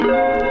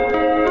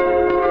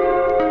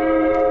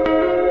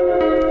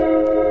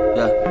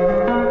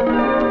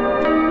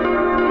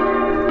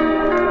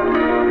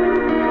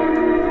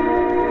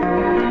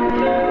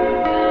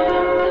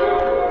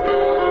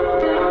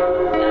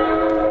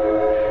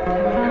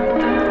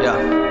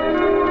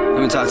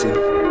Let me talk to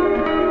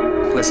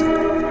you. Listen.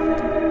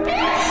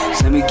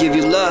 Let me give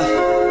you love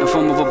in the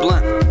form of a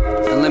blunt.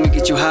 And let me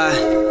get you high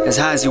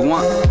as you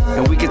want.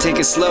 And we can take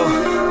it slow,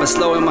 but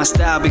slow in my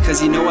style.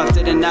 Because you know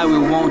after the night we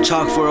won't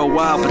talk for a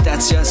while. But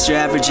that's just your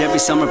average every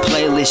summer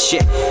playlist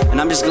shit.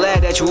 And I'm just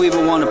glad that you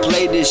even wanna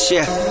play this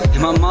shit.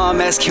 And my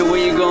mom asking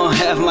when you gonna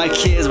have my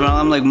kids. But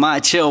I'm like, Ma,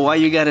 chill, why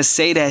you gotta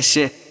say that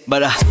shit?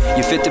 But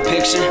you fit the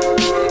picture,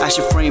 I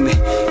should frame it.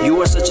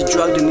 You are such a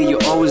drug to me, you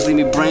always leave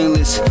me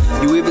brainless.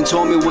 You even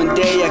told me one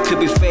day I could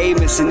be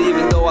famous. And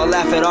even though I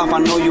laugh it off, I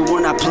know you were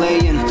not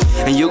playing.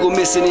 And you'll go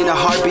missing in a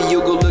heartbeat,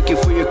 you'll go looking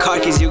for your car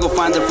keys. You'll go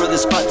find the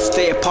furthest spot to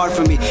stay apart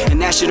from me.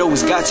 And that shit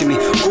always got to me,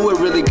 ooh, it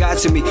really got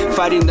to me.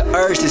 Fighting the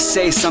urge to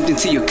say something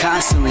to you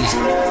constantly.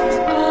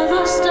 All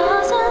the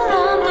stars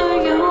around for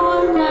you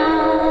and I.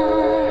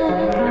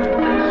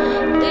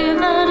 Leave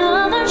that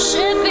other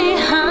shit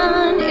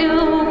behind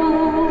you.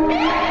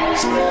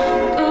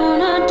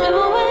 Gonna do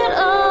it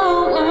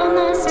all one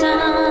last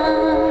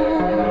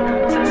time.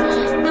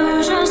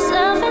 Lose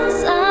yourself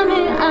inside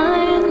me, I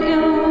and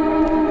you.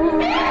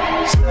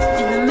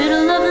 In the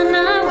middle of the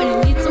night when you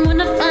need someone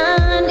to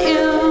find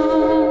you.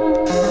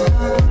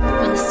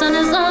 When the sun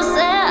is all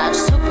set, I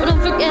just hope I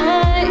don't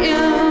forget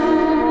you.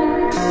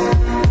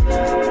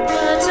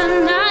 But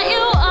tonight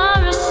you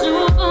are a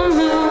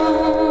supermoon.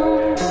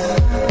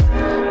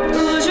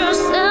 Lose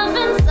yourself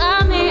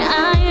inside me, I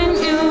and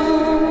you.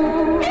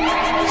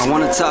 I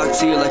wanna talk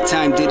to you like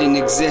time didn't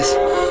exist.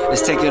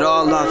 Let's take it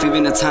all off,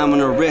 even the time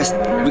on our wrist.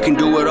 We can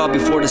do it all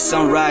before the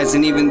sunrise,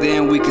 and even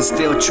then we can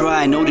still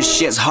try. I know this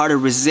shit's hard to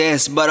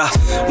resist, but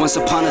once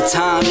upon a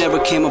time never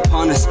came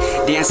upon us.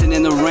 Dancing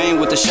in the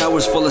rain with the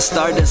showers full of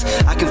stardust.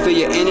 I can feel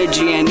your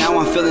energy and now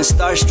I'm feeling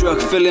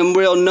starstruck. Feeling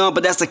real numb,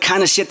 but that's the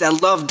kind of shit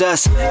that love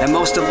does. And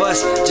most of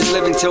us just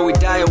live until we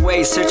die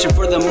away. Searching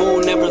for the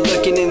moon, never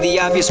looking in the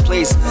obvious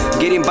place.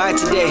 Getting by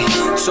today,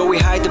 so we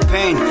hide the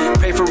pain.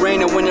 Pray for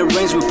rain, and when it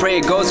rains we pray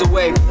it goes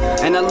away.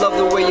 And I love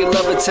the way you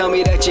love it, tell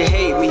me that you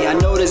hate me. I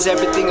notice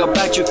everything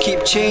about you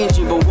keep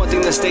changing, but one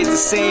thing that stays the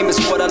same is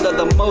what I love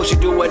the most. You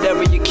do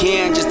whatever you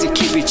can just to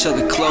keep each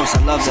other close.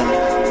 I love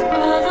that.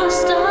 All the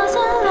stars